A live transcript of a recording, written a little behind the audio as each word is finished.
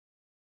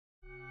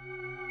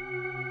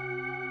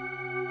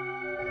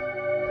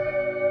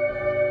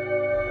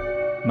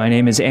My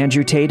name is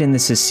Andrew Tate, and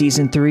this is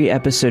Season 3,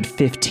 Episode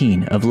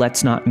 15 of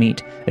Let's Not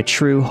Meet, a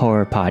true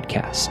horror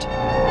podcast.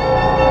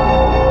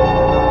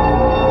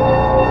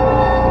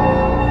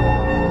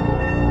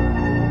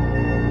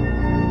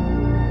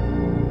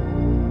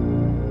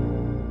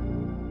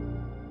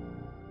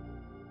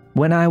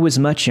 When I was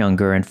much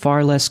younger and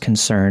far less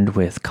concerned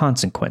with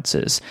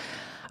consequences,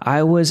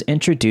 I was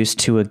introduced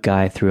to a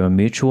guy through a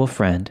mutual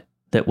friend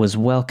that was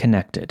well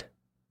connected.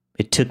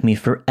 It took me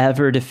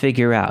forever to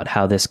figure out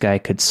how this guy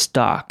could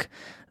stock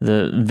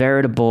the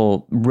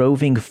veritable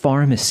roving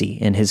pharmacy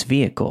in his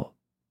vehicle.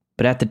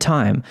 But at the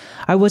time,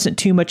 I wasn't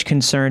too much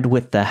concerned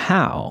with the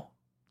how,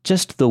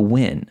 just the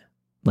when.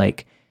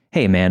 Like,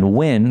 hey man,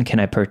 when can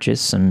I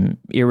purchase some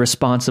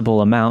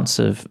irresponsible amounts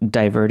of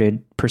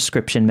diverted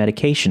prescription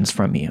medications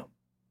from you?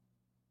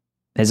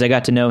 As I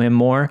got to know him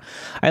more,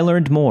 I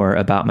learned more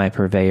about my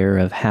purveyor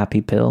of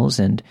happy pills,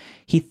 and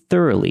he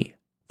thoroughly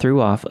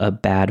threw off a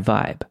bad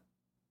vibe.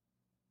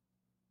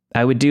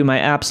 I would do my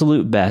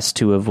absolute best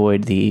to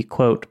avoid the,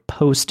 quote,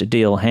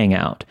 post-deal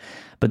hangout,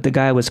 but the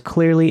guy was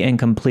clearly and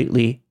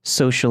completely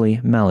socially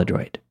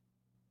maladroit.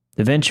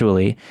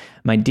 Eventually,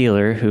 my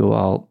dealer, who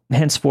I'll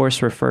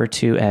henceforth refer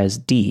to as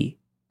D,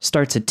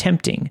 starts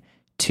attempting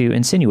to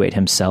insinuate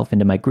himself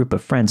into my group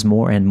of friends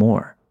more and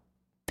more.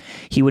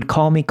 He would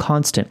call me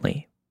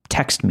constantly,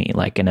 text me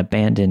like an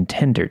abandoned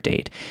Tinder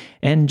date,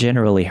 and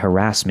generally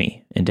harass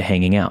me into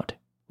hanging out.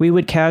 We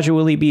would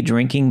casually be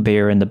drinking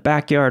beer in the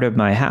backyard of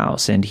my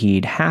house, and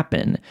he'd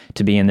happen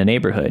to be in the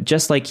neighborhood,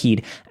 just like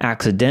he'd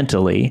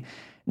accidentally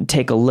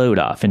take a load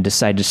off and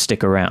decide to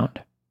stick around.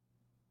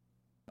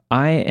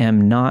 I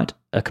am not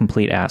a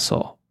complete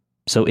asshole,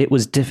 so it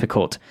was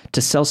difficult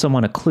to sell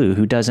someone a clue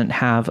who doesn't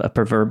have a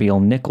proverbial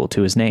nickel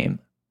to his name.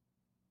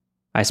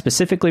 I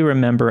specifically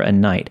remember a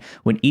night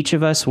when each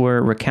of us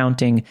were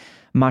recounting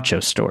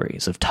macho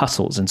stories of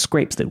tussles and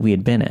scrapes that we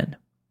had been in,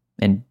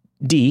 and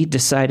D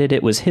decided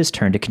it was his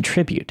turn to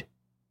contribute.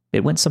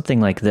 It went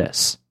something like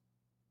this.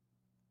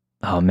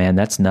 Oh man,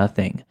 that's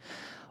nothing.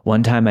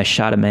 One time I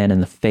shot a man in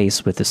the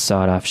face with a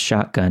sawed-off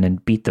shotgun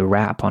and beat the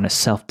rap on a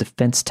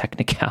self-defense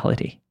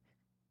technicality.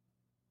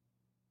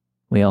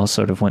 We all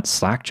sort of went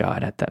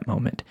slack-jawed at that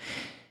moment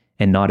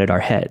and nodded our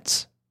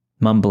heads,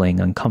 mumbling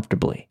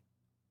uncomfortably.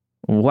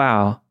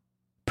 Wow,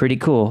 pretty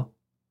cool.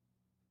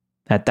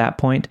 At that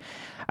point,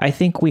 I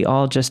think we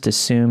all just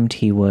assumed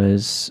he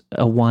was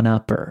a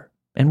one-upper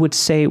and would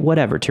say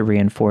whatever to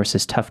reinforce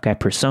his tough guy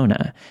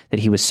persona that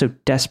he was so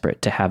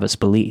desperate to have us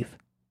believe.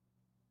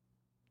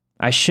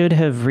 I should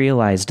have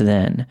realized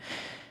then,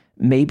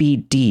 maybe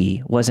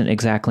D wasn't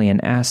exactly an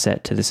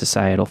asset to the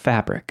societal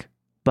fabric,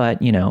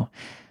 but, you know,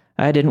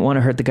 I didn't want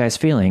to hurt the guy's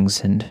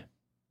feelings, and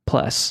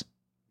plus,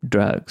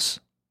 drugs.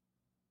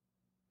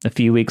 A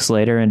few weeks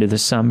later into the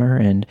summer,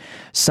 and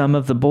some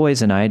of the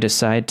boys and I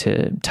decide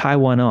to tie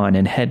one on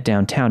and head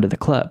downtown to the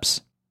clubs.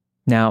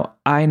 Now,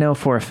 I know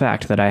for a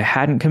fact that I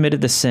hadn't committed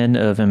the sin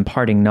of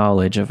imparting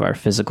knowledge of our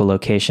physical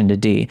location to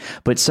D,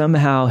 but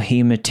somehow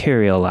he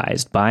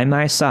materialized by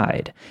my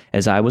side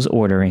as I was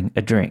ordering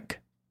a drink.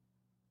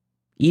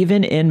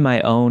 Even in my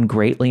own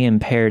greatly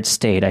impaired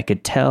state, I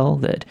could tell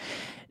that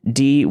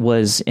D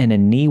was in a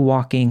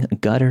knee-walking,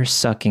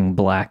 gutter-sucking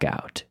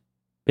blackout.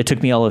 It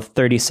took me all of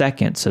 30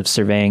 seconds of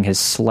surveying his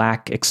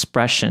slack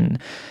expression,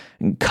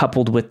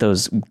 coupled with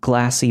those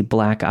glassy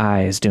black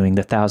eyes doing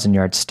the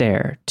 1,000-yard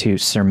stare, to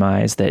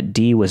surmise that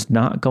D was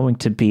not going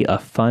to be a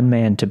fun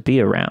man to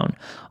be around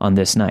on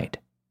this night.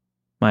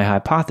 My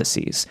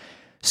hypotheses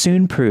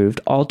soon proved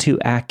all too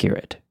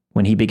accurate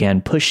when he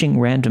began pushing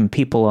random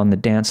people on the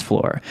dance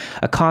floor,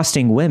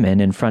 accosting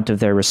women in front of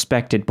their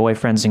respected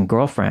boyfriends and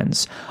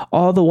girlfriends,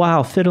 all the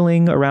while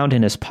fiddling around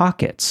in his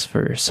pockets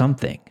for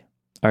something.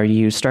 Are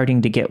you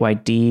starting to get why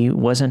D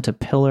wasn't a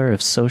pillar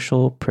of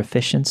social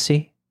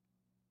proficiency?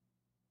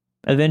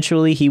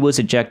 Eventually, he was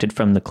ejected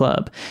from the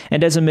club,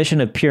 and as a mission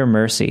of pure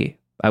mercy,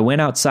 I went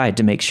outside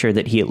to make sure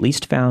that he at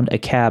least found a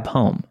cab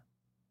home.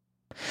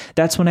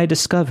 That's when I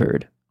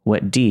discovered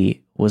what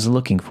D was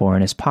looking for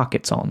in his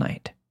pockets all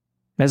night.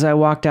 As I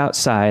walked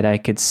outside, I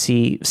could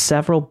see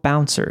several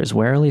bouncers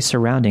warily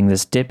surrounding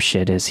this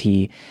dipshit as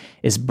he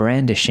is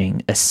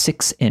brandishing a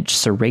 6-inch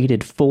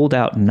serrated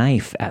fold-out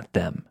knife at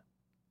them.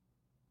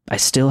 I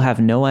still have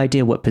no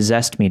idea what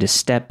possessed me to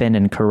step in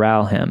and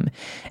corral him,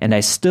 and I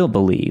still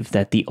believe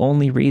that the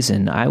only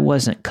reason I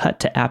wasn't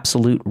cut to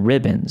absolute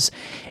ribbons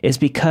is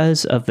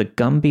because of the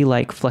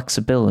Gumby-like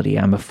flexibility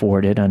I'm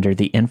afforded under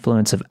the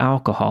influence of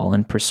alcohol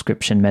and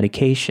prescription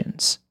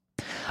medications.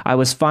 I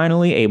was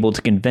finally able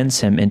to convince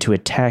him into a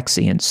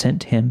taxi and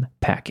sent him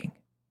packing.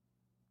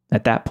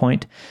 At that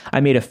point, I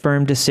made a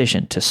firm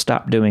decision to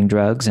stop doing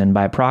drugs and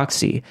by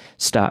proxy,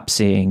 stop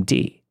seeing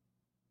D.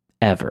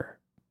 Ever.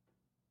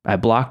 I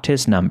blocked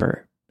his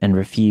number and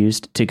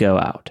refused to go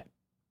out.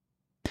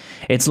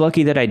 It's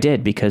lucky that I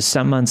did, because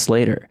some months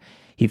later,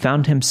 he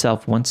found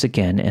himself once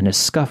again in a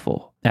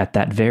scuffle at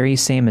that very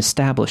same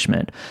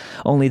establishment,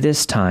 only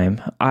this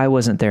time I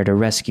wasn't there to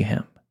rescue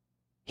him.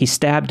 He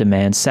stabbed a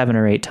man 7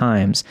 or 8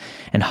 times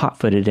and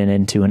hot-footed it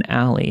into an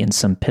alley in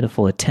some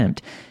pitiful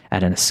attempt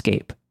at an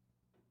escape.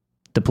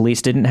 The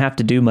police didn't have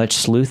to do much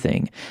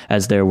sleuthing,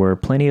 as there were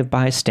plenty of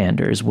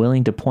bystanders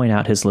willing to point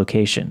out his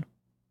location.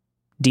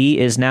 D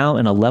is now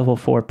in a level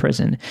 4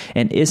 prison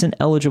and isn't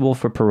eligible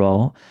for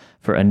parole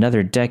for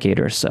another decade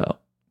or so.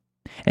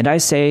 And I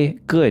say,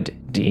 good,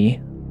 D.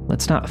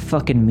 Let's not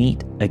fucking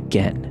meet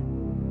again.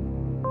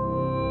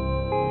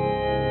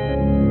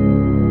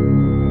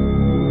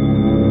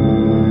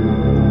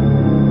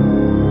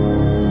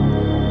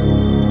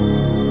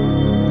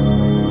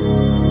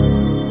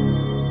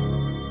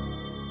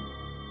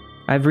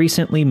 I've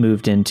recently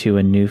moved into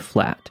a new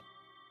flat,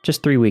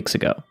 just 3 weeks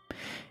ago,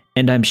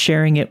 and I'm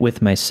sharing it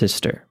with my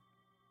sister.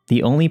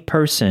 The only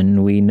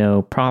person we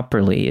know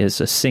properly is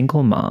a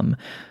single mom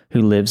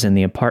who lives in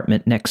the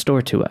apartment next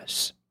door to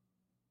us.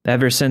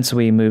 Ever since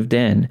we moved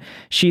in,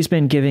 she's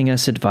been giving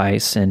us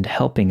advice and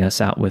helping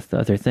us out with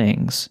other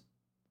things.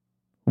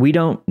 We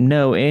don't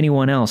know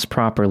anyone else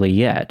properly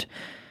yet.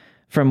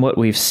 From what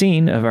we've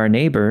seen of our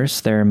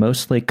neighbors, they're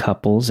mostly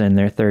couples in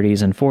their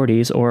 30s and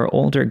 40s or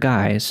older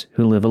guys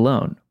who live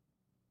alone.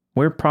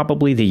 We're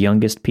probably the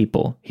youngest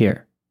people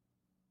here.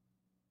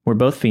 We're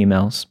both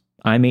females.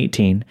 I'm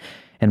 18,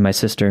 and my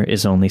sister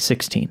is only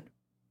 16.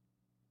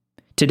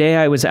 Today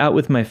I was out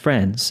with my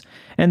friends,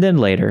 and then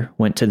later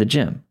went to the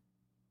gym.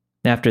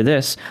 After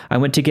this, I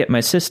went to get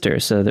my sister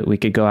so that we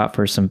could go out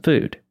for some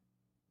food.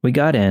 We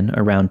got in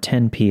around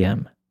 10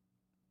 p.m.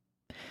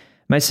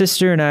 My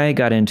sister and I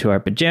got into our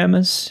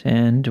pajamas,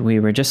 and we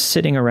were just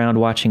sitting around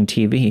watching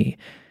TV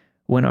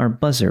when our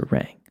buzzer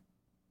rang.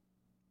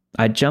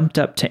 I jumped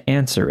up to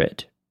answer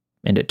it,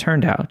 and it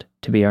turned out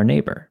to be our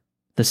neighbor,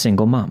 the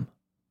single mom.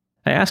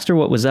 I asked her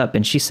what was up,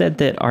 and she said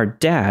that our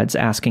dad's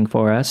asking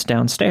for us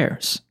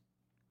downstairs.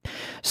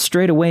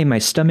 Straight away, my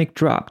stomach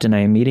dropped, and I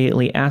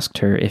immediately asked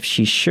her if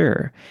she's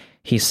sure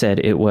he said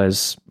it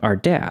was our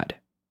dad.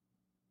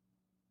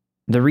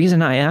 The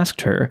reason I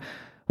asked her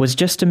was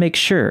just to make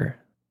sure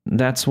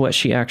that's what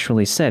she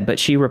actually said, but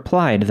she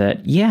replied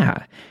that,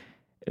 yeah,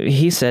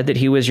 he said that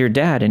he was your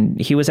dad and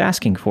he was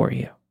asking for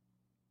you.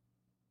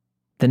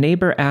 The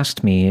neighbor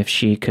asked me if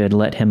she could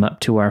let him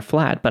up to our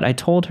flat, but I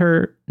told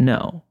her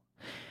no.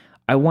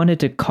 I wanted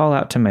to call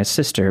out to my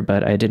sister,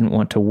 but I didn't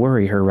want to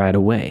worry her right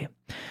away.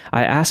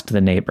 I asked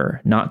the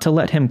neighbor not to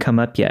let him come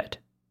up yet,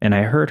 and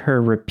I heard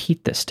her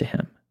repeat this to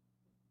him.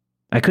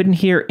 I couldn't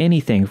hear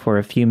anything for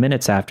a few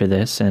minutes after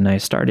this, and I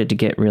started to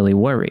get really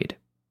worried.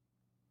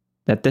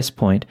 At this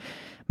point,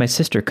 my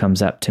sister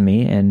comes up to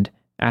me and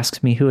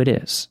asks me who it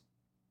is.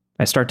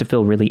 I start to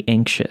feel really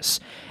anxious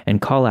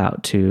and call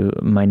out to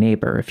my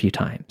neighbor a few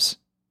times.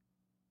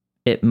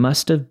 It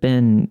must have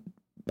been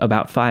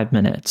about 5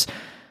 minutes,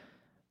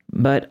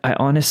 but I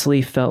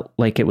honestly felt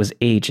like it was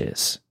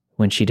ages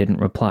when she didn't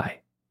reply.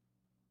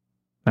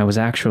 I was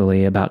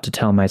actually about to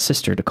tell my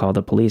sister to call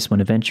the police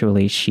when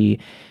eventually she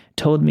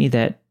told me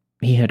that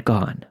he had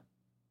gone.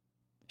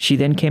 She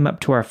then came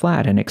up to our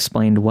flat and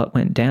explained what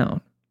went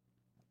down.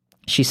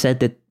 She said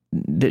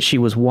that she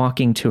was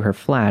walking to her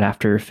flat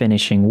after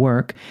finishing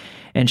work,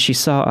 and she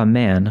saw a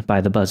man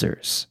by the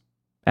buzzers.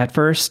 At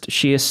first,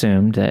 she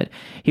assumed that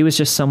he was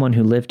just someone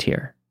who lived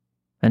here,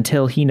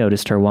 until he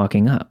noticed her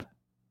walking up.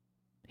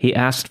 He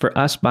asked for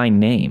us by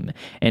name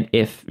and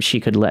if she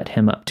could let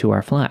him up to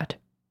our flat.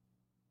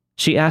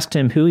 She asked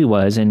him who he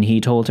was, and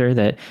he told her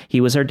that he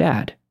was her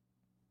dad.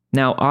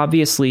 Now,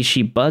 obviously,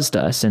 she buzzed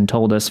us and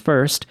told us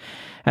first,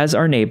 as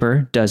our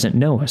neighbor doesn't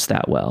know us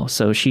that well,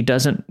 so she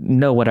doesn't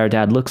know what our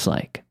dad looks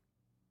like.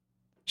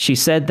 She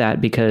said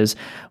that because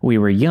we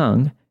were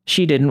young,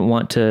 she didn't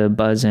want to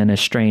buzz in a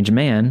strange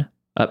man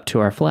up to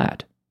our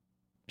flat.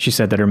 She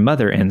said that her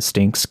mother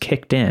instincts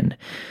kicked in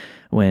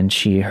when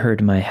she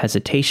heard my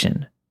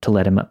hesitation to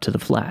let him up to the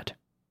flat.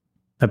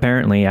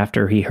 Apparently,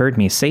 after he heard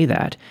me say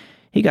that,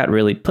 he got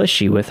really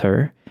pushy with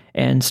her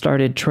and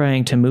started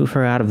trying to move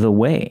her out of the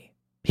way.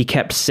 He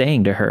kept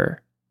saying to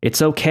her,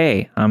 "It's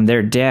okay, I'm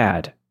their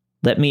dad.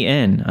 Let me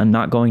in, I'm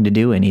not going to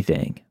do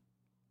anything."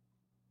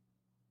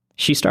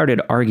 She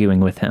started arguing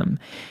with him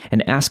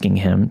and asking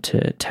him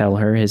to tell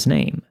her his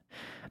name,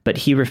 but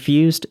he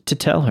refused to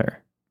tell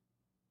her.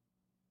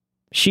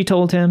 She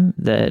told him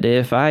that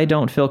if I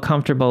don't feel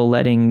comfortable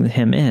letting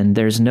him in,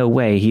 there's no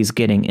way he's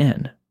getting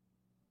in.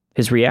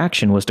 His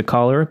reaction was to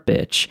call her a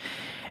bitch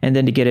and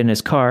then to get in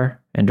his car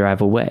and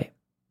drive away.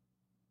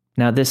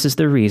 Now, this is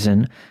the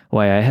reason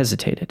why I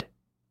hesitated.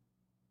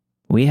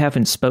 We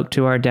haven't spoke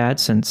to our dad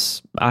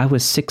since I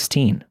was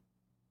 16.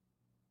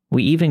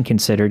 We even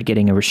considered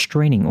getting a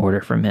restraining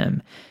order from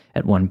him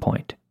at one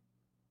point.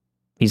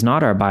 He's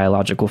not our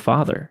biological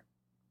father,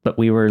 but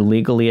we were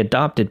legally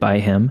adopted by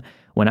him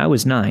when I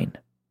was 9.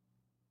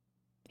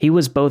 He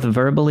was both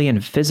verbally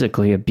and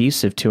physically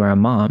abusive to our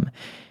mom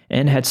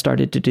and had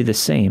started to do the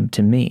same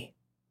to me.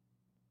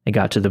 It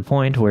got to the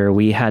point where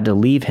we had to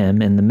leave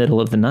him in the middle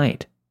of the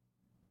night.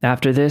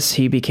 After this,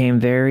 he became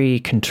very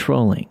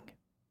controlling,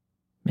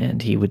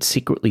 and he would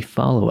secretly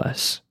follow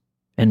us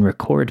and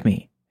record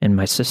me and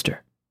my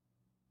sister.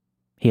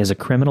 He has a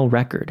criminal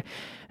record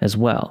as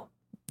well,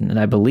 and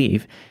I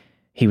believe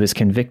he was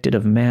convicted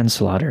of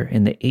manslaughter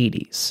in the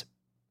 80s.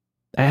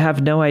 I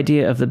have no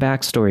idea of the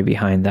backstory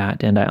behind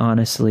that, and I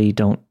honestly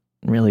don't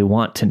really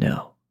want to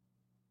know.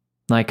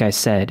 Like I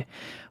said,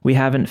 we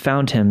haven't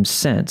found him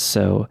since,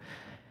 so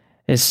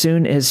as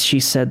soon as she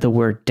said the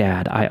word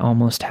Dad, I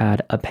almost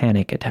had a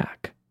panic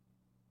attack.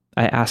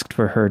 I asked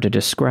for her to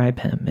describe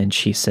him, and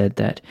she said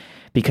that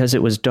because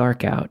it was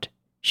dark out,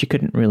 she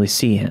couldn't really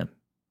see him.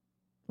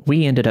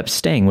 We ended up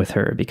staying with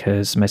her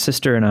because my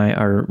sister and I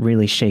are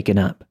really shaken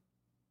up.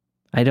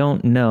 I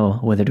don't know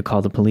whether to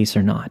call the police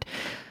or not.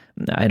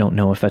 I don't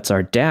know if it's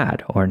our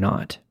dad or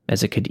not,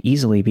 as it could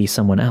easily be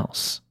someone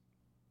else.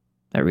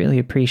 I really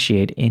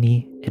appreciate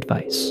any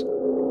advice.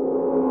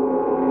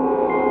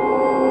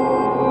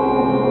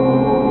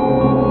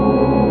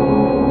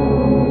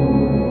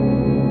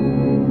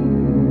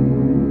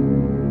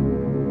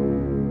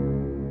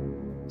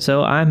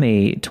 So I'm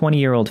a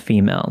 20-year-old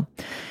female,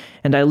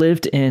 and I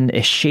lived in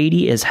a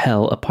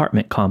shady-as-hell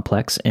apartment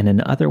complex in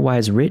an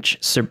otherwise rich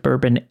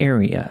suburban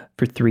area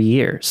for 3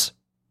 years.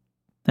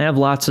 I have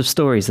lots of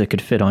stories that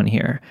could fit on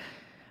here,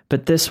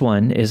 but this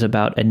one is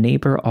about a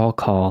neighbor I'll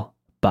call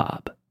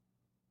Bob.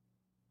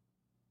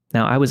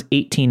 Now, I was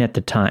 18 at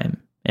the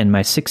time, and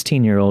my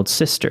 16-year-old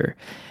sister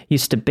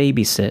used to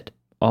babysit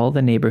all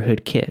the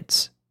neighborhood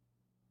kids.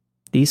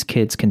 These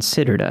kids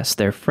considered us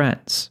their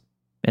friends.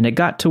 And it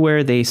got to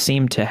where they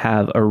seemed to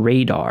have a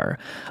radar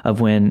of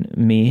when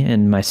me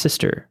and my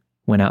sister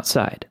went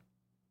outside.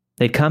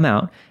 They'd come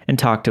out and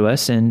talk to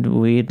us,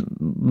 and we'd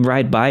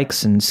ride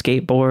bikes and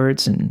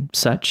skateboards and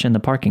such in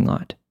the parking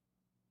lot.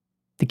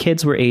 The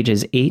kids were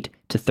ages 8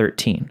 to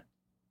 13.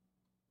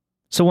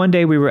 So one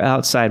day we were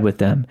outside with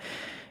them,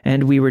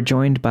 and we were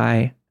joined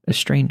by a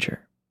stranger.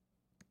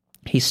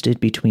 He stood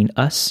between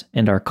us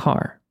and our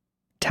car,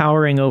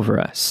 towering over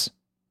us.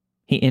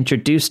 He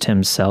introduced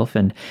himself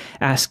and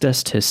asked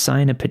us to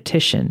sign a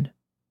petition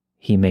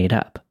he made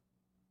up.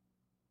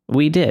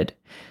 We did,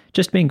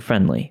 just being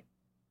friendly.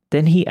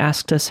 Then he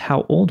asked us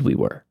how old we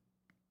were.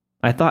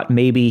 I thought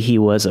maybe he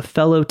was a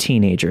fellow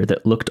teenager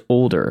that looked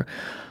older,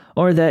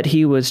 or that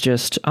he was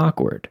just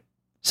awkward.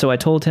 So I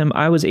told him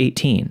I was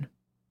 18,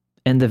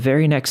 and the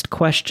very next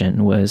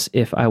question was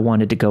if I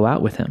wanted to go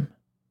out with him.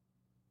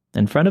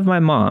 In front of my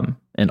mom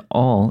and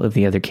all of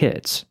the other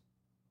kids.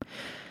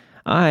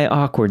 I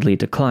awkwardly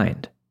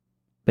declined,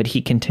 but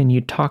he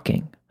continued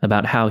talking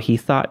about how he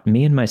thought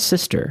me and my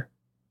sister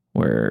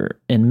were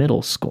in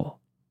middle school.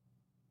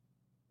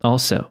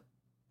 Also,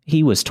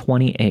 he was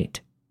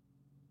 28.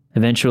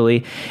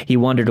 Eventually, he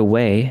wandered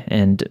away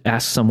and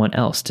asked someone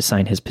else to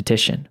sign his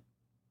petition.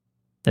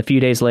 A few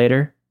days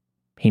later,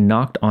 he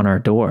knocked on our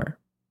door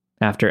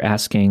after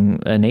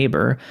asking a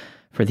neighbor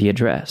for the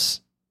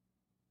address.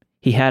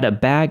 He had a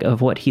bag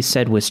of what he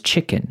said was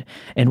chicken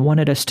and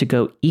wanted us to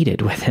go eat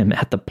it with him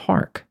at the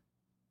park.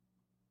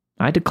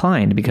 I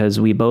declined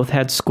because we both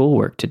had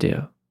schoolwork to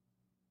do.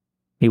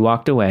 He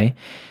walked away,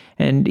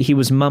 and he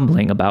was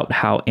mumbling about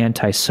how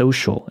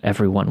antisocial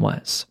everyone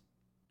was.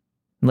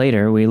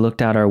 Later, we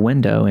looked out our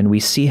window and we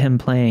see him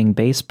playing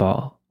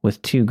baseball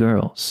with 2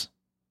 girls.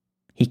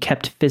 He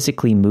kept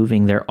physically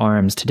moving their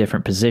arms to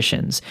different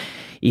positions,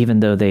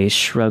 even though they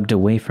shrugged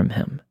away from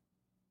him.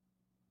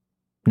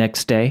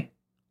 Next day,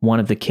 one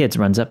of the kids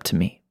runs up to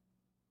me.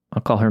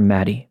 I'll call her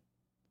Maddie.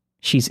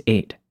 She's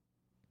 8.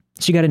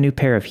 She got a new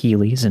pair of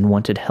Heelys and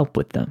wanted help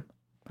with them.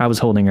 I was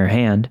holding her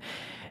hand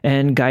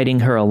and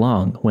guiding her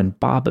along when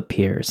Bob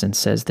appears and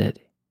says that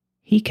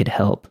he could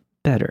help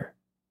better.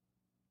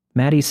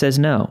 Maddie says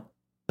no,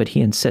 but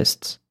he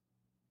insists.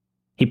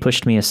 He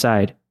pushed me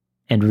aside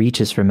and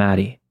reaches for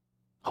Maddie,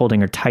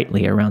 holding her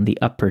tightly around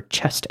the upper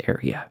chest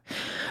area.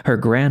 Her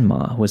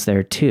grandma was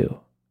there too,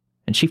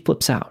 and she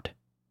flips out.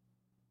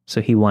 So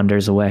he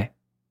wanders away.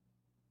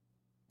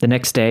 The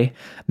next day,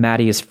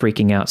 Maddie is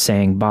freaking out,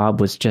 saying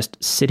Bob was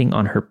just sitting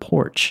on her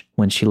porch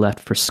when she left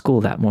for school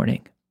that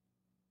morning.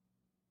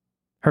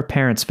 Her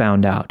parents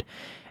found out,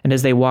 and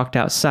as they walked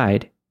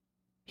outside,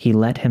 he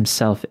let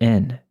himself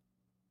in,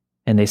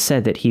 and they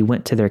said that he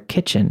went to their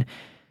kitchen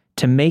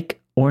to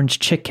make orange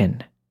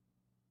chicken.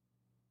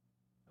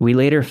 We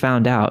later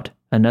found out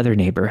another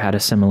neighbor had a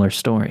similar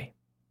story.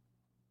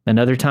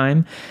 Another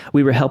time,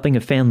 we were helping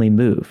a family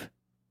move.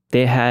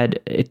 They had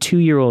a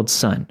 2-year-old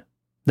son.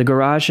 The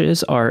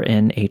garages are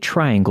in a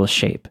triangle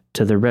shape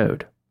to the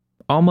road,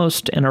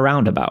 almost in a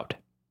roundabout.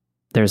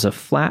 There's a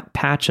flat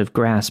patch of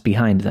grass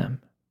behind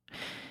them.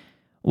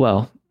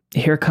 Well,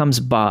 here comes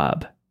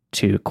Bob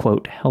to,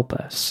 quote, help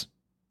us.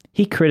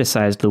 He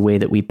criticized the way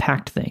that we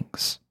packed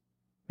things,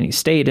 and he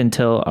stayed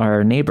until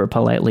our neighbor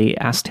politely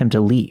asked him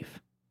to leave.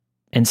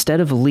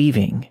 Instead of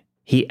leaving,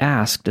 he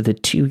asked the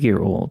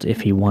 2-year-old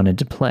if he wanted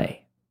to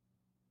play.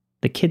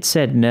 The kid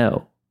said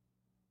no,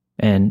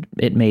 and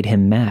it made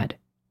him mad.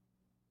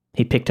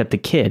 He picked up the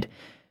kid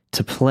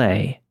to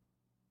play,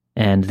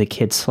 and the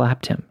kid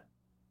slapped him.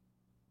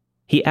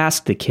 He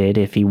asked the kid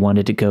if he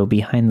wanted to go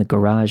behind the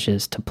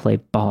garages to play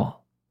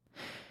ball.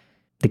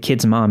 The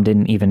kid's mom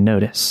didn't even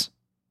notice,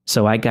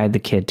 so I guide the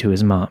kid to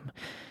his mom.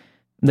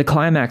 The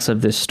climax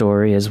of this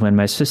story is when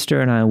my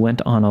sister and I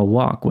went on a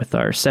walk with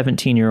our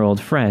 17-year-old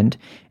friend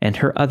and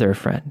her other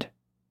friend.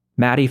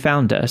 Maddie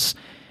found us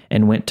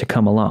and went to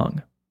come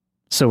along.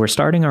 So we're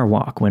starting our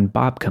walk when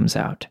Bob comes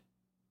out.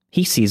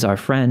 He sees our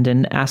friend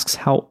and asks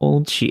how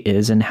old she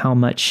is and how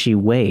much she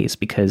weighs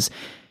because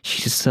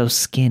she's so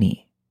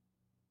skinny.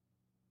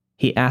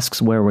 He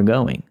asks where we're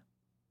going.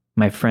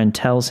 My friend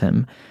tells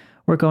him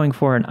we're going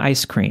for an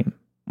ice cream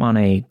on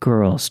a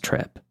girls'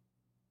 trip.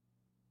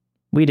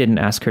 We didn't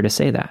ask her to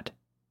say that.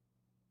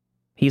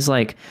 He's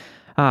like,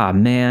 "Ah,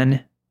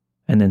 man,"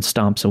 and then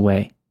stomps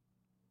away.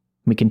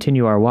 We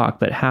continue our walk,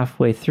 but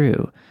halfway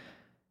through,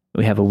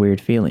 we have a weird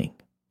feeling.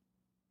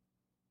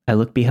 I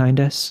look behind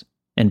us,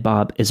 and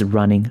Bob is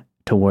running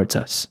towards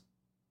us.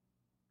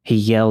 He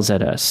yells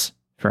at us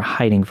for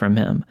hiding from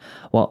him,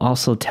 while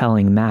also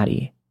telling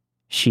Maddie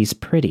she's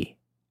pretty.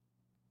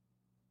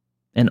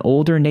 An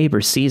older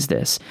neighbor sees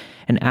this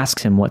and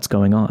asks him what's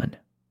going on.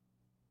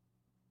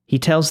 He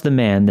tells the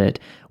man that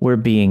we're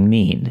being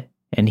mean,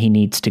 and he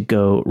needs to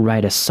go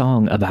write a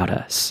song about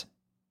us.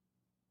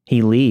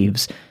 He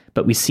leaves,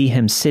 but we see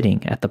him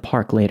sitting at the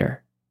park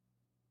later.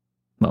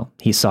 Well,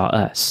 he saw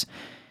us,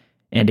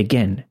 and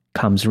again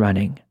comes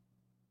running.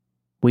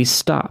 We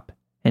stop,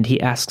 and he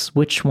asks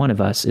which one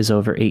of us is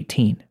over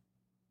 18.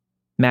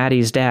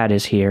 Maddie's dad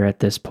is here at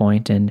this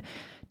point and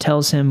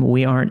tells him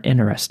we aren't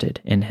interested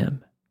in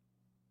him.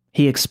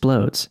 He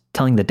explodes,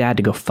 telling the dad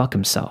to go fuck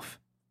himself.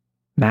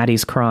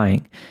 Maddie's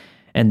crying,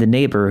 and the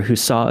neighbor who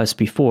saw us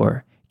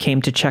before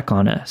came to check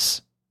on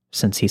us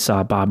since he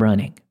saw Bob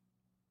running.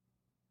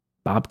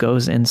 Bob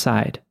goes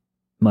inside,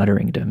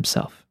 muttering to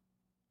himself.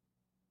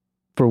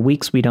 For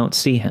weeks we don't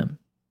see him.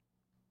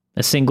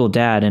 A single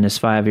dad and his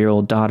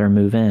 5-year-old daughter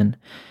move in,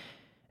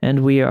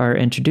 and we are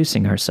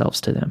introducing ourselves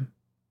to them.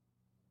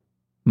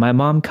 My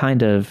mom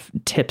kind of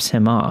tips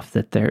him off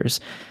that there's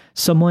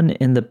someone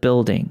in the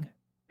building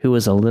who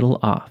is a little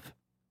off,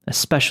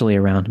 especially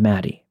around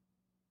Maddie.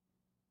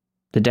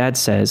 The dad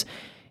says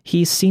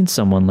he's seen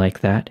someone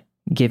like that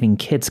giving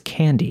kids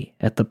candy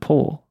at the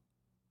pool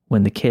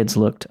when the kids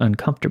looked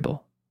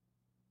uncomfortable.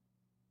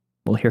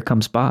 Well, here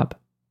comes Bob.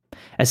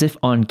 As if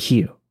on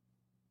cue,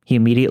 he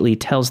immediately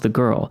tells the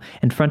girl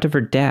in front of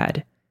her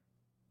dad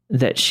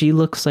that she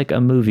looks like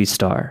a movie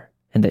star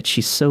and that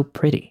she's so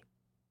pretty.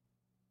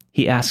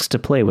 He asks to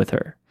play with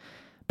her,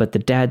 but the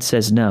dad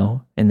says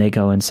no and they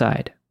go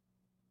inside.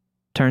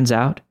 Turns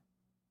out,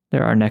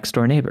 they're our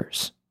next-door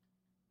neighbors.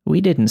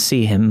 We didn't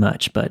see him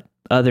much, but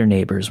other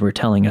neighbors were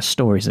telling us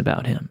stories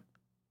about him.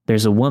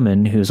 There's a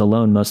woman who's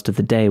alone most of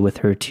the day with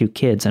her 2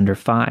 kids under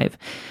 5,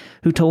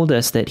 who told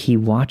us that he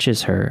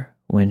watches her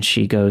when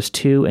she goes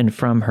to and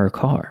from her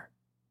car.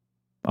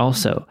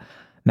 Also,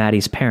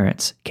 Maddie's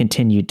parents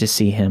continued to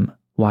see him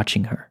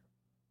watching her.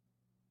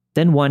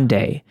 Then one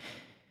day,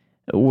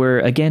 we're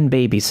again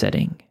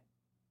babysitting,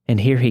 and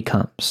here he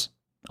comes,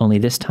 only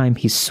this time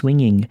he's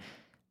swinging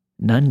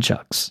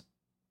nunchucks.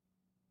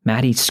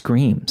 Maddie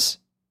screams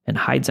and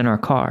hides in our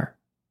car.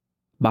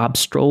 Bob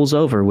strolls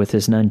over with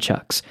his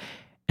nunchucks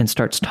and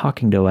starts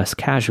talking to us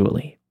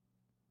casually.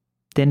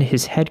 Then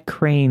his head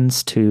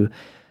cranes to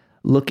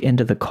look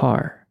into the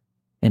car,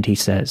 and he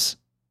says,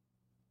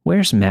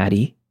 "Where's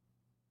Maddie?"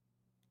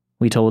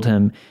 We told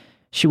him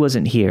she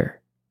wasn't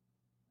here,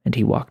 and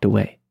he walked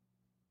away.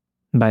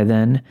 By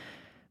then,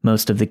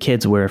 most of the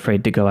kids were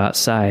afraid to go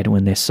outside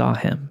when they saw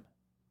him.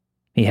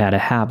 He had a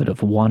habit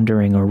of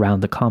wandering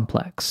around the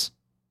complex.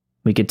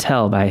 We could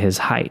tell by his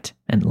height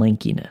and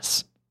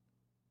lankiness.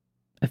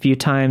 A few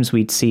times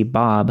we'd see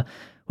Bob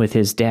with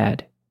his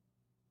dad.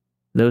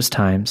 Those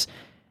times,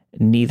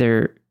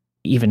 neither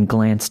even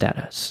glanced at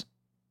us.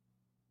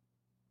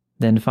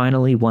 Then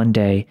finally one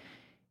day,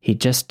 he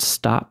just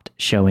stopped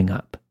showing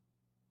up.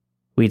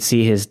 We'd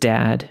see his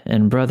dad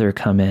and brother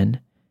come in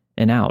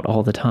and out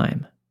all the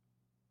time,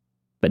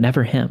 but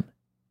never him.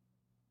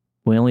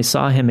 We only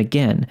saw him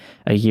again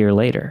a year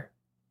later,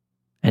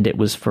 and it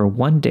was for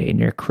one day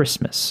near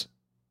Christmas.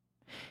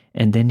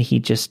 And then he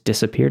just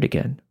disappeared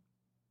again.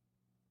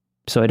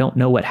 So I don't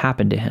know what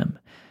happened to him,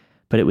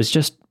 but it was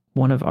just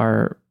one of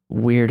our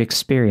weird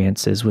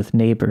experiences with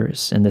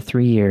neighbors in the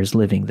 3 years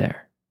living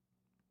there.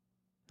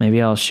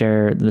 Maybe I'll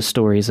share the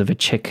stories of a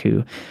chick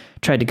who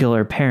tried to kill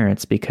her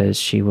parents because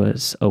she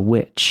was a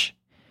witch,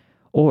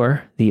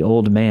 or the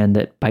old man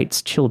that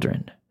bites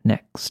children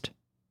next,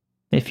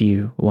 if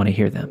you want to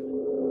hear them.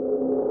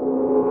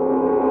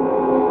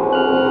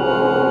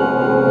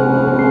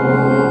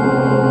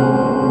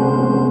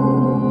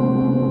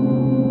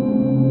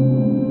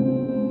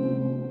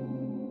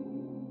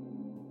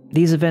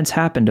 These events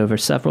happened over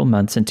several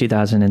months in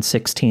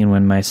 2016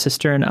 when my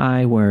sister and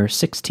I were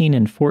 16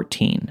 and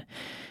 14,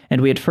 and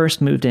we had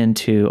first moved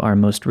into our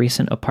most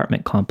recent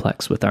apartment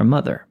complex with our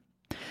mother.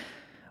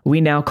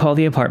 We now call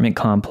the apartment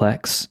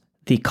complex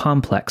the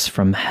complex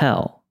from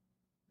hell,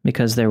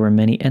 because there were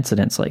many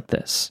incidents like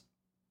this.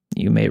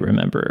 You may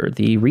remember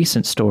the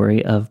recent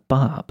story of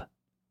Bob.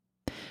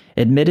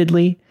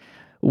 Admittedly,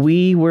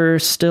 we were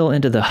still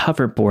into the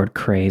hoverboard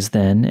craze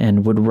then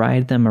and would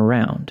ride them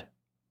around.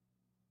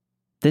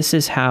 This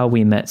is how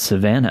we met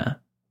Savannah.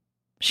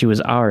 She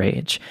was our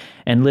age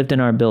and lived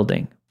in our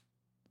building.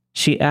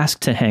 She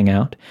asked to hang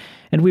out,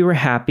 and we were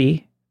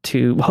happy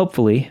to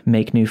hopefully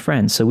make new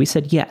friends, so we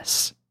said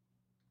yes.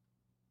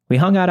 We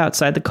hung out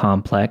outside the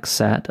complex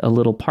at a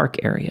little park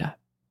area.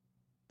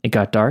 It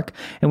got dark,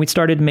 and we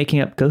started making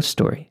up ghost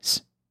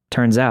stories.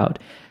 Turns out,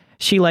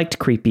 she liked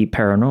creepy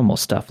paranormal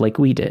stuff like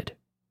we did.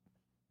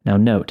 Now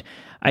note,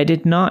 I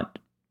did not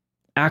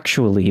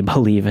actually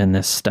believe in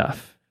this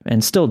stuff,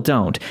 and still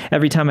don't.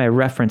 Every time I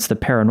reference the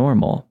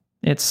paranormal,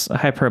 it's a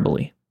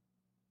hyperbole.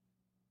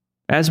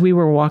 As we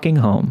were walking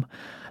home,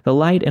 the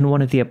light in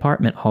one of the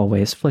apartment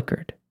hallways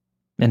flickered,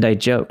 and I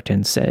joked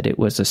and said it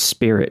was a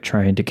spirit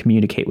trying to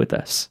communicate with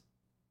us.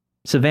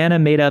 Savannah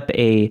made up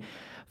a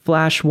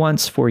flash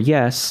once for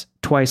yes,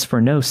 twice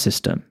for no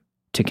system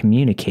to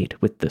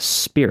communicate with the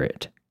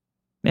spirit,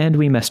 and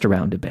we messed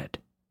around a bit.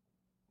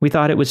 We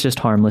thought it was just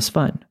harmless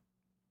fun.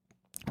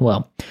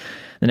 Well,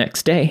 the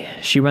next day,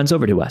 she runs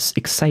over to us,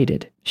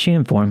 excited. She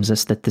informs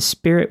us that the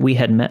spirit we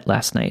had met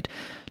last night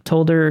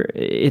told her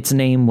its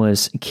name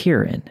was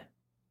Kieran,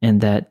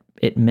 and that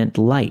it meant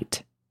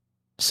light.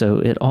 So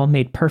it all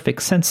made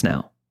perfect sense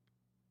now.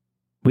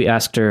 We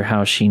asked her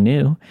how she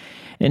knew,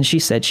 and she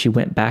said she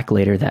went back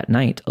later that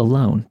night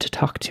alone to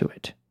talk to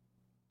it.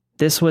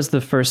 This was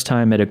the first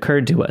time it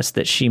occurred to us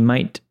that she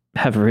might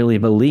have really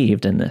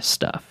believed in this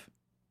stuff.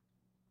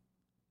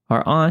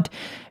 Our aunt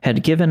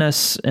had given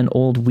us an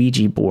old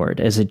Ouija board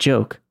as a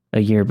joke a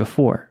year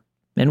before,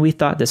 and we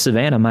thought that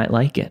Savannah might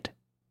like it.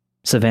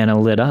 Savannah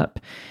lit up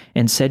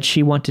and said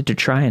she wanted to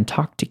try and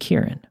talk to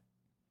Kieran.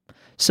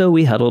 So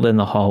we huddled in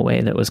the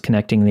hallway that was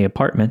connecting the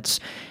apartments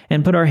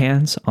and put our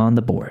hands on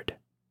the board.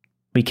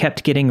 We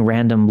kept getting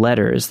random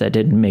letters that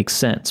didn't make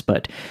sense,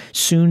 but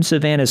soon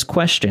Savannah's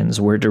questions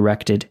were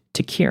directed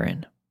to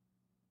Kieran.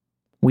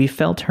 We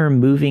felt her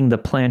moving the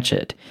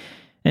planchette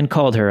and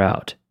called her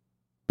out,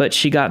 but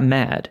she got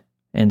mad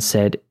and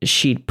said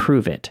she'd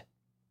prove it.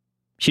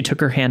 She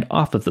took her hand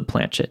off of the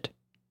planchette,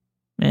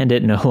 and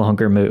it no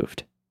longer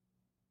moved.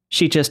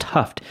 She just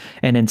huffed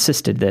and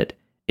insisted that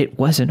it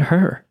wasn't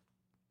her.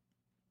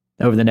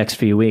 Over the next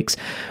few weeks,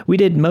 we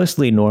did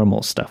mostly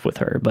normal stuff with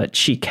her, but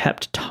she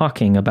kept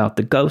talking about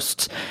the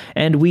ghosts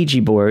and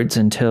Ouija boards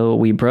until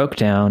we broke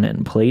down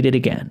and played it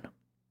again.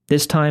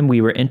 This time we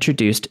were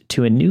introduced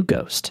to a new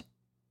ghost,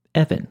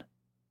 Evan.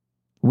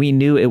 We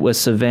knew it was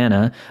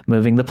Savannah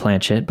moving the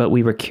planchette, but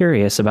we were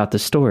curious about the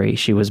story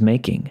she was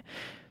making,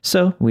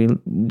 so we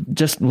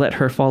just let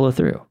her follow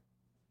through.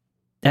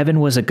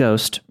 Evan was a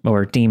ghost,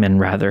 or demon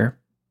rather,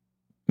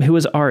 who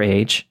was our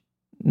age,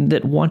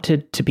 that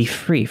wanted to be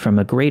free from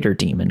a greater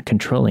demon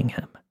controlling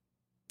him.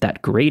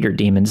 That greater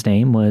demon's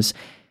name was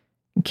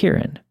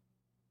Kieran.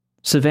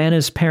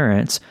 Savannah's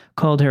parents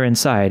called her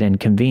inside, and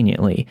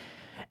conveniently,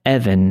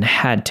 Evan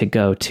had to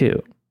go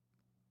too.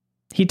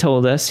 He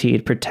told us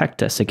he'd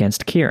protect us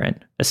against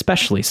Kieran,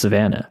 especially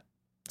Savannah.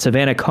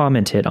 Savannah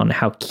commented on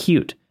how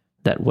cute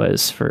that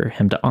was for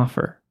him to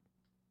offer.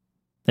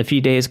 A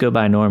few days go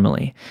by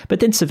normally, but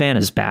then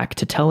Savannah's back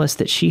to tell us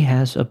that she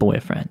has a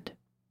boyfriend.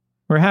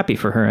 We're happy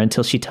for her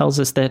until she tells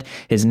us that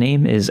his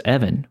name is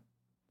Evan.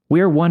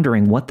 We're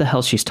wondering what the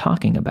hell she's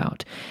talking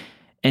about,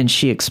 and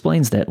she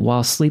explains that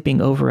while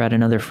sleeping over at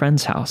another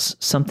friend's house,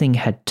 something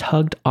had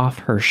tugged off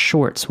her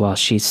shorts while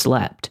she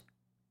slept.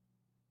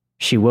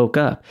 She woke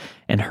up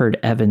and heard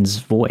Evan's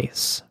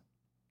voice.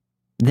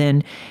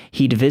 Then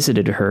he'd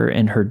visited her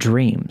in her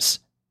dreams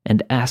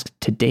and asked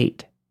to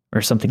date,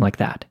 or something like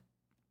that.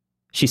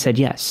 She said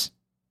yes.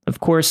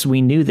 Of course,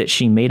 we knew that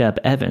she made up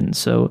Evan,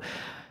 so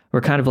we're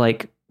kind of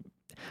like,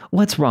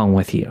 what's wrong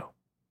with you?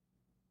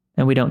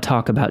 And we don't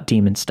talk about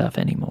demon stuff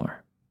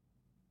anymore.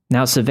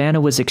 Now,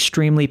 Savannah was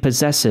extremely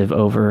possessive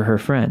over her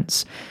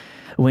friends.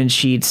 When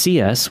she'd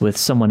see us with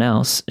someone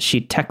else,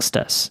 she'd text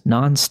us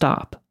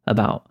nonstop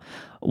about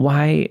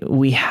why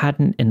we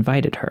hadn't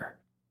invited her.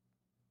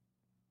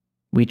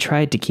 We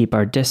tried to keep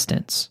our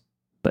distance,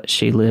 but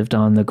she lived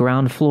on the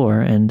ground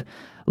floor and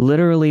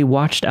literally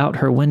watched out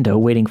her window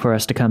waiting for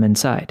us to come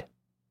inside.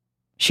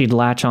 She'd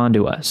latch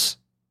onto us.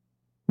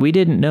 We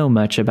didn't know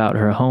much about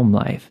her home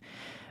life,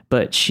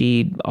 but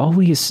she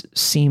always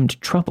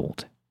seemed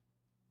troubled.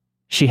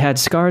 She had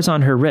scars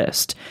on her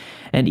wrist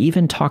and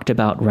even talked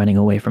about running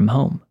away from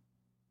home.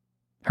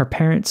 Her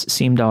parents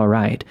seemed all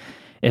right,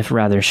 if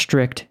rather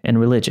strict and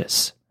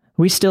religious.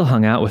 We still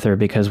hung out with her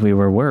because we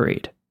were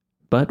worried,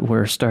 but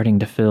were starting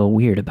to feel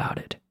weird about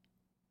it.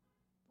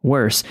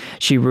 Worse,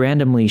 she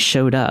randomly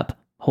showed up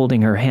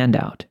holding her hand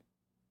out,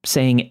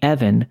 saying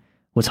Evan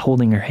was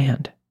holding her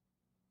hand.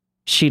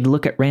 She'd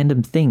look at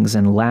random things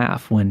and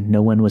laugh when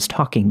no one was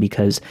talking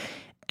because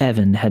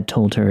Evan had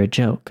told her a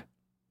joke.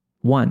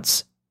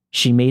 Once,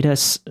 she made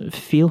us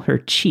feel her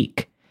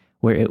cheek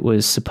where it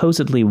was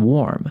supposedly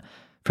warm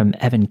from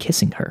Evan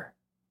kissing her.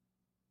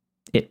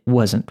 It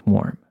wasn't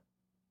warm.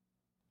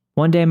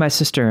 One day my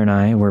sister and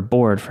I were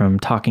bored from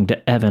talking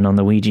to Evan on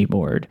the Ouija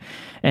board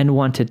and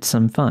wanted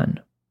some fun.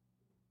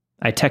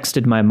 I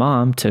texted my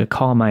mom to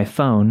call my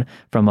phone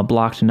from a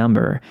blocked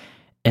number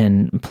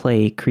and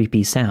play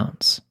creepy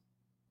sounds.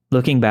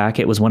 Looking back,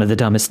 it was one of the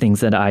dumbest things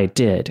that I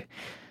did.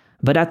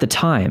 But at the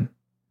time,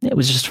 It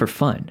was just for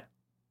fun.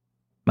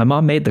 My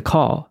mom made the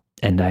call,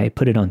 and I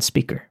put it on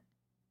speaker.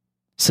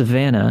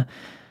 Savannah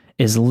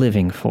is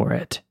living for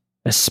it,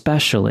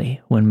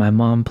 especially when my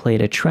mom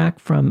played a track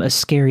from a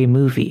scary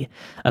movie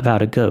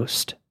about a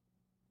ghost.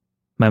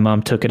 My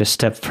mom took it a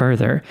step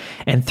further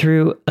and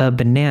threw a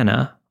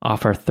banana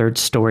off our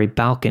third-story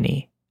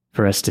balcony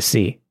for us to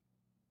see.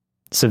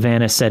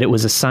 Savannah said it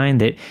was a sign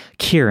that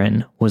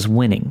Kieran was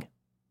winning.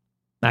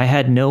 I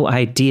had no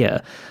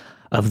idea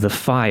of the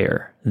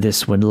fire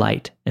this would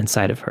light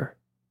inside of her.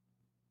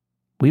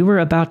 We were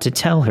about to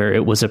tell her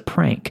it was a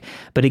prank,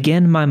 but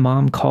again my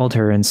mom called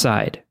her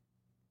inside.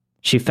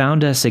 She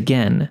found us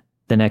again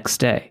the next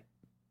day,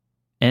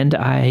 and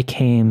I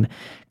came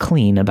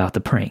clean about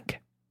the prank.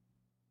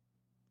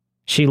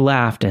 She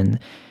laughed and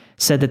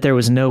said that there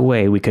was no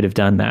way we could have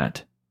done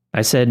that.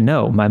 I said,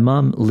 no, my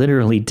mom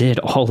literally did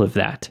all of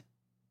that.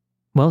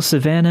 Well,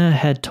 Savannah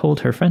had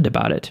told her friend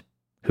about it,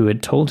 who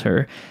had told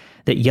her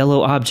that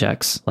yellow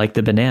objects, like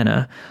the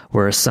banana,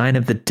 were a sign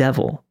of the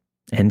devil,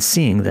 and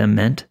seeing them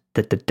meant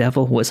that the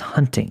devil was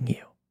hunting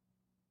you.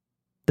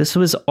 This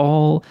was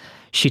all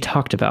she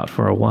talked about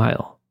for a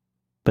while,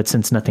 but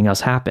since nothing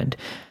else happened,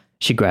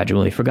 she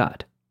gradually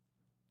forgot.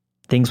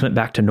 Things went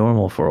back to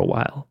normal for a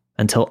while,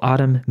 until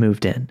Autumn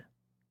moved in.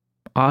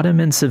 Autumn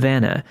and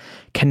Savannah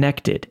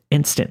connected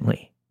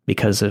instantly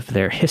because of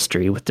their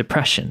history with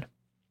depression.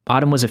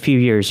 Autumn was a few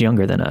years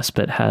younger than us,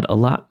 but had a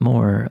lot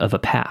more of a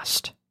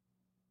past.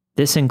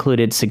 This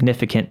included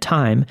significant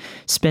time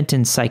spent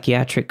in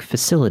psychiatric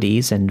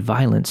facilities and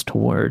violence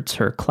towards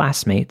her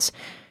classmates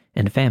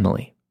and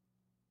family.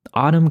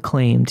 Autumn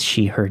claimed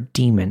she heard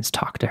demons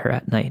talk to her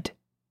at night,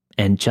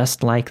 and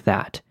just like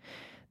that,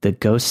 the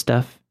ghost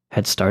stuff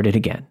had started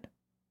again.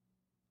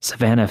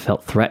 Savannah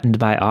felt threatened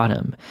by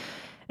Autumn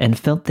and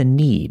felt the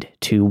need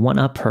to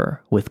one-up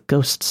her with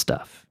ghost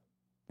stuff.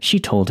 She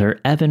told her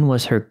Evan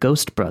was her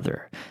ghost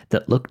brother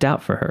that looked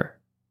out for her.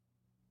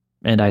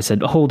 And I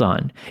said, hold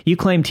on, you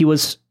claimed he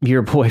was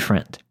your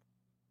boyfriend.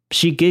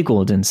 She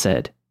giggled and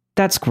said,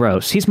 that's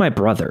gross, he's my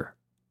brother.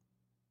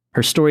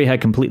 Her story had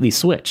completely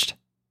switched.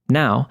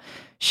 Now,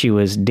 she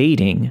was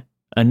dating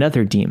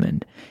another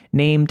demon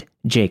named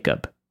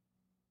Jacob,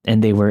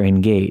 and they were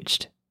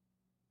engaged.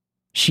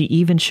 She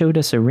even showed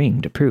us a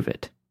ring to prove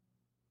it.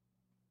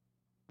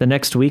 The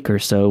next week or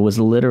so was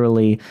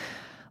literally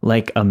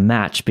like a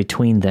match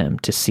between them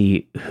to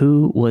see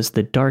who was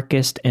the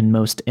darkest and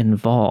most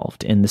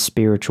involved in the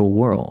spiritual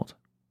world,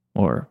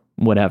 or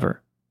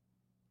whatever.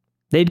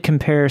 They'd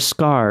compare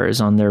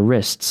scars on their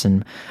wrists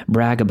and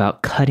brag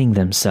about cutting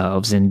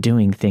themselves and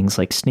doing things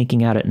like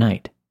sneaking out at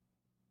night.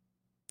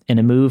 In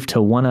a move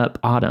to one-up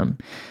Autumn,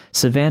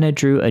 Savannah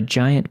drew a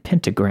giant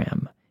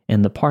pentagram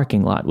in the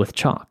parking lot with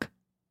chalk.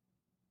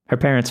 Her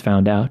parents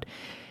found out,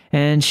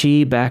 and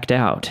she backed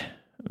out,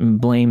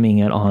 blaming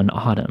it on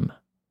Autumn.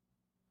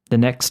 The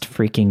next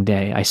freaking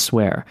day, I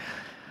swear,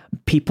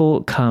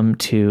 people come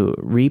to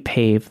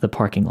repave the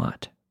parking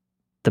lot.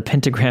 The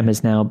pentagram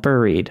is now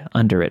buried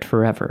under it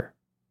forever,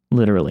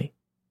 literally.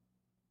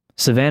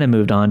 Savannah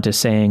moved on to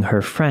saying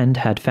her friend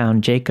had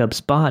found Jacob's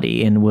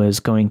body and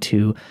was going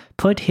to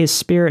put his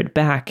spirit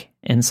back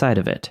inside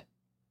of it.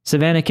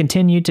 Savannah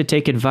continued to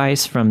take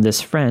advice from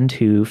this friend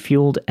who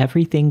fueled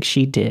everything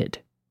she did.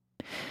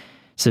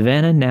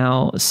 Savannah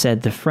now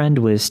said the friend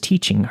was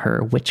teaching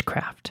her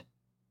witchcraft.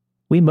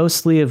 We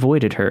mostly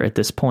avoided her at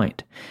this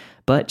point,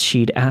 but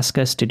she'd ask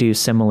us to do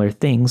similar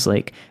things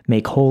like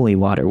make holy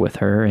water with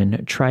her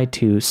and try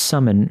to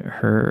summon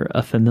her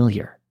a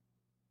familiar.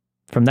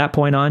 From that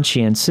point on,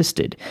 she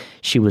insisted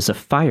she was a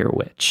fire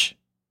witch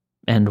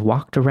and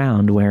walked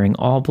around wearing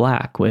all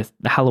black with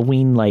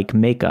Halloween-like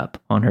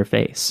makeup on her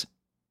face.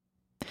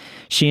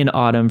 She and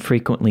Autumn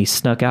frequently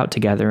snuck out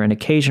together, and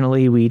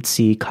occasionally we'd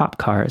see cop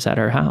cars at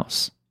her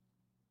house.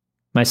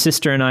 My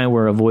sister and I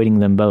were avoiding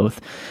them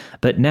both,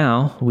 but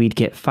now we'd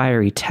get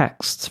fiery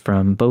texts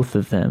from both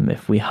of them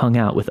if we hung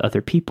out with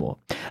other people,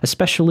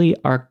 especially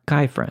our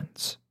guy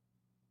friends.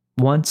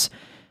 Once,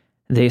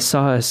 they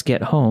saw us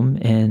get home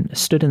and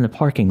stood in the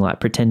parking lot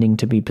pretending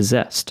to be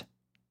possessed.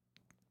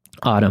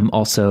 Autumn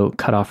also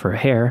cut off her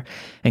hair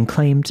and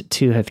claimed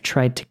to have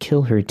tried to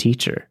kill her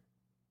teacher.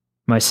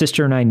 My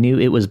sister and I knew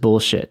it was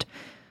bullshit,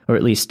 or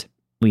at least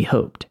we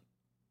hoped,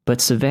 but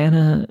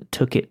Savannah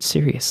took it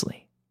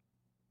seriously.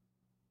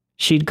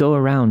 She'd go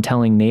around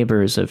telling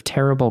neighbors of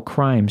terrible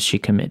crimes she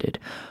committed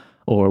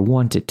or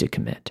wanted to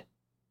commit.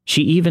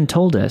 She even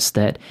told us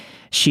that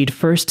she'd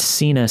first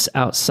seen us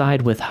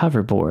outside with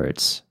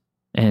hoverboards,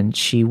 and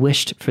she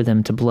wished for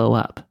them to blow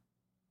up.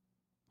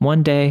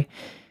 One day,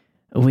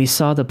 we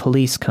saw the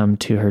police come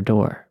to her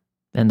door,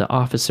 and the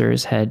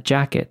officers had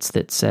jackets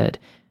that said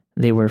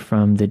they were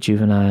from the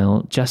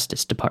Juvenile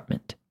Justice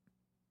Department.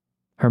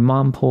 Her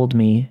mom pulled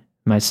me,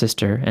 my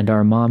sister, and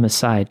our mom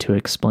aside to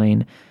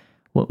explain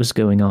what was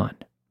going on.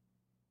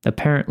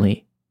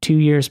 Apparently, 2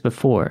 years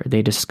before,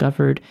 they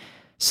discovered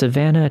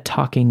Savannah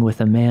talking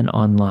with a man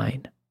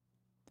online.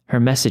 Her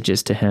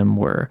messages to him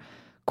were,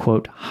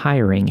 quote,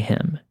 hiring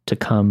him to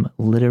come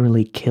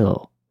literally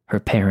kill her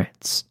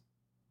parents.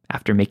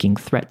 after making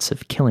threats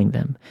of killing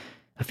them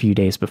a few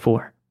days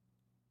before.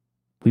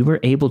 We were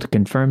able to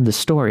confirm the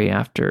story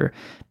after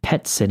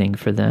pet sitting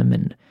for them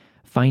and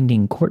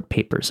finding court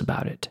papers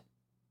about it.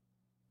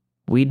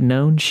 We'd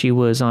known she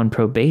was on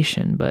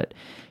probation, but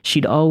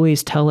she'd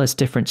always tell us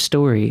different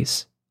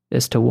stories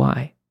as to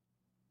why.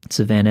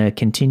 Savannah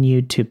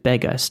continued to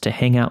beg us to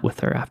hang out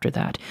with her after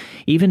that,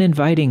 even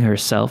inviting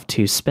herself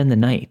to spend the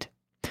night.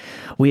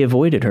 We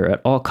avoided her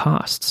at all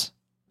costs,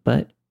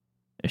 but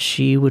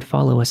she would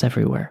follow us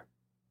everywhere.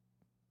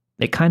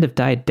 It kind of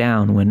died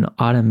down when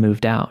Autumn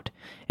moved out,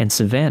 and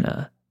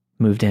Savannah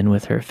moved in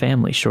with her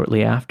family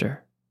shortly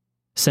after.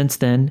 Since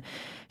then,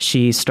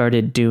 she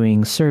started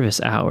doing service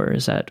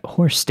hours at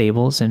horse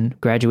stables and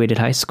graduated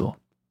high school.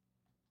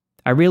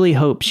 I really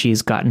hope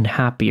she's gotten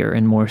happier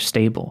and more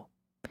stable.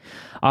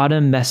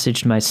 Autumn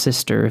messaged my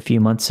sister a few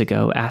months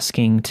ago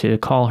asking to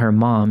call her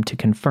mom to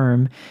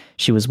confirm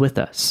she was with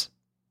us.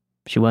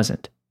 She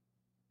wasn't.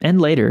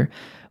 And later,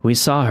 we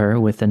saw her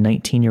with a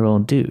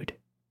 19-year-old dude.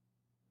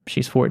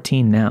 She's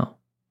 14 now.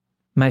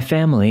 My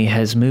family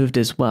has moved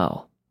as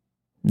well.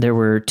 There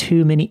were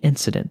too many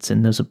incidents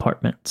in those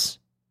apartments.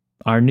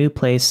 Our new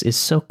place is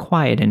so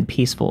quiet and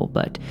peaceful,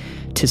 but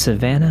to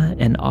Savannah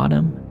and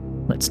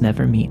Autumn, let's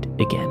never meet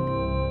again.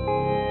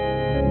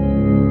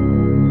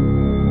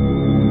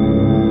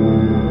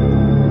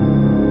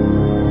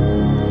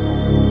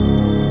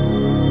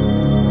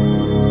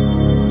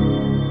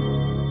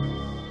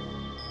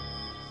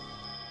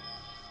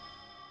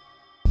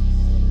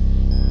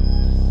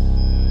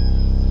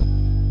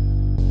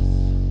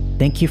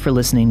 Thank you for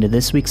listening to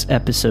this week's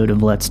episode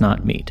of Let's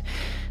Not Meet.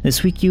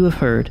 This week you have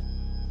heard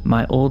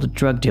My Old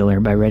Drug Dealer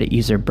by Reddit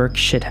user Burke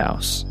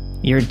Shithouse,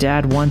 Your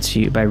Dad Wants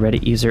You by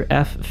Reddit user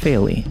F.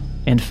 Faley,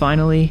 and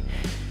finally,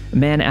 A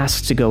Man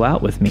Asks to Go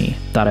Out With Me,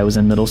 Thought I Was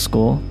in Middle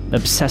School,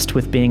 Obsessed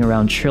with Being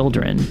Around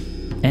Children,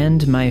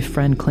 and My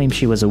Friend Claimed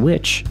She Was a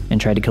Witch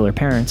and Tried to Kill Her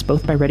Parents,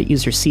 both by Reddit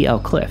user C.L.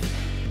 Cliff.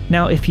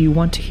 Now, if you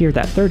want to hear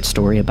that third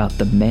story about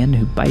the man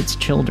who bites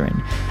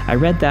children, I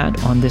read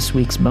that on this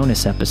week's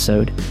bonus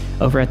episode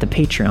over at the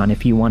Patreon.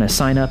 If you want to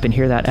sign up and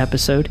hear that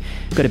episode,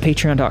 go to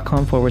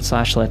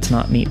patreon.com/Let's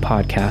Not Meet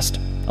podcast,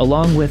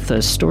 along with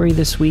a story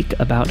this week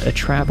about a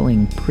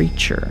traveling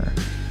preacher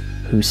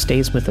who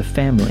stays with a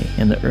family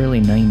in the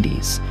early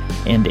 90s.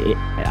 And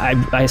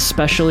I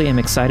especially am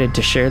excited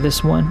to share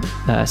this one,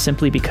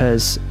 simply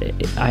because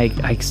I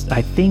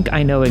think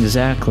I know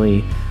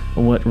exactly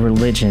what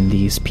religion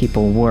these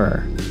people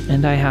were,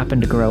 and I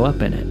happen to grow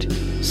up in it.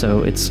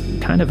 So it's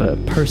kind of a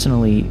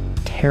personally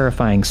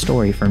terrifying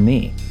story for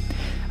me.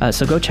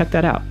 So go check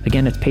that out.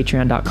 Again, it's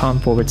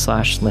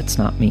patreon.com/Let's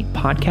Not Meet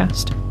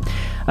podcast.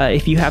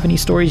 If you have any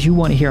stories you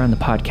want to hear on the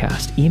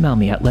podcast, email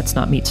me at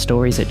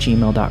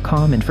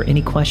letsnotmeetstories@gmail.com. And for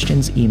any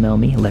questions, email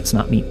me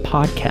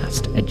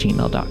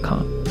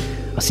letsnotmeetpodcast@gmail.com.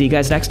 I'll see you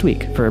guys next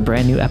week for a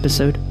brand new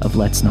episode of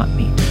Let's Not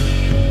Meet.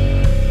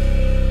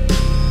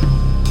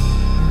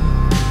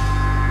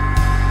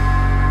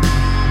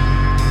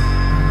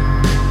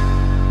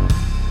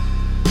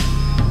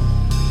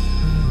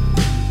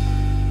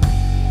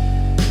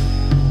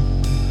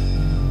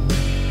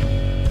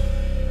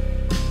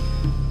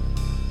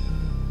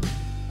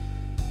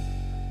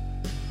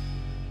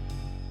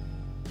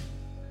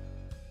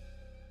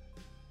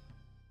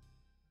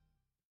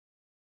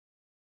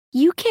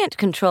 You can't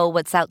control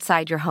what's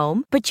outside your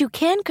home, but you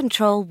can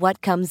control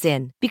what comes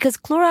in. Because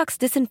Clorox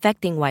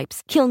disinfecting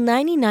wipes kill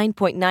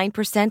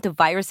 99.9% of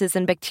viruses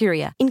and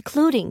bacteria,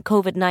 including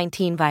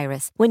COVID-19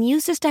 virus, when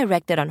used as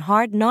directed on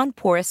hard,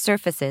 non-porous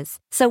surfaces.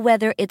 So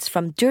whether it's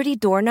from dirty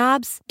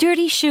doorknobs,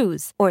 dirty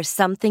shoes, or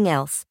something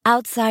else,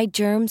 outside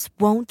germs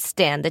won't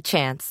stand a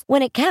chance.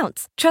 When it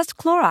counts, trust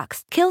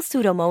Clorox. Kill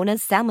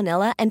Pseudomonas,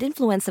 Salmonella, and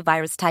influenza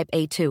virus type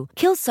A2.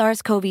 Kill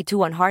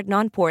SARS-CoV-2 on hard,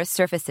 non-porous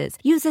surfaces.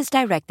 Use as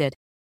directed.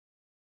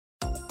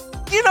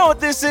 You know what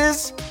this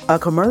is? A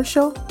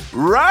commercial?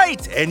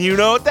 Right, and you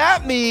know what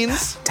that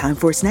means. Time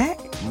for a snack?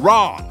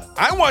 Wrong.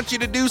 I want you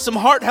to do some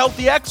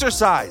heart-healthy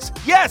exercise.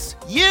 Yes,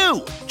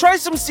 you! Try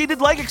some seated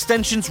leg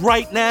extensions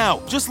right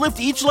now. Just lift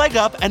each leg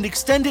up and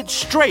extend it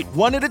straight,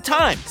 one at a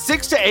time,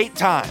 6 to 8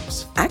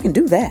 times. I can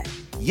do that.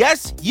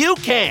 Yes, you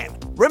can.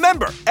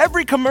 Remember,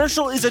 every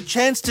commercial is a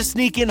chance to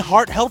sneak in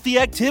heart-healthy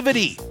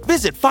activity.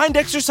 Visit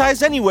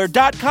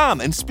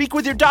findexerciseanywhere.com and speak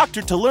with your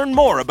doctor to learn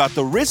more about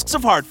the risks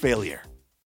of heart failure.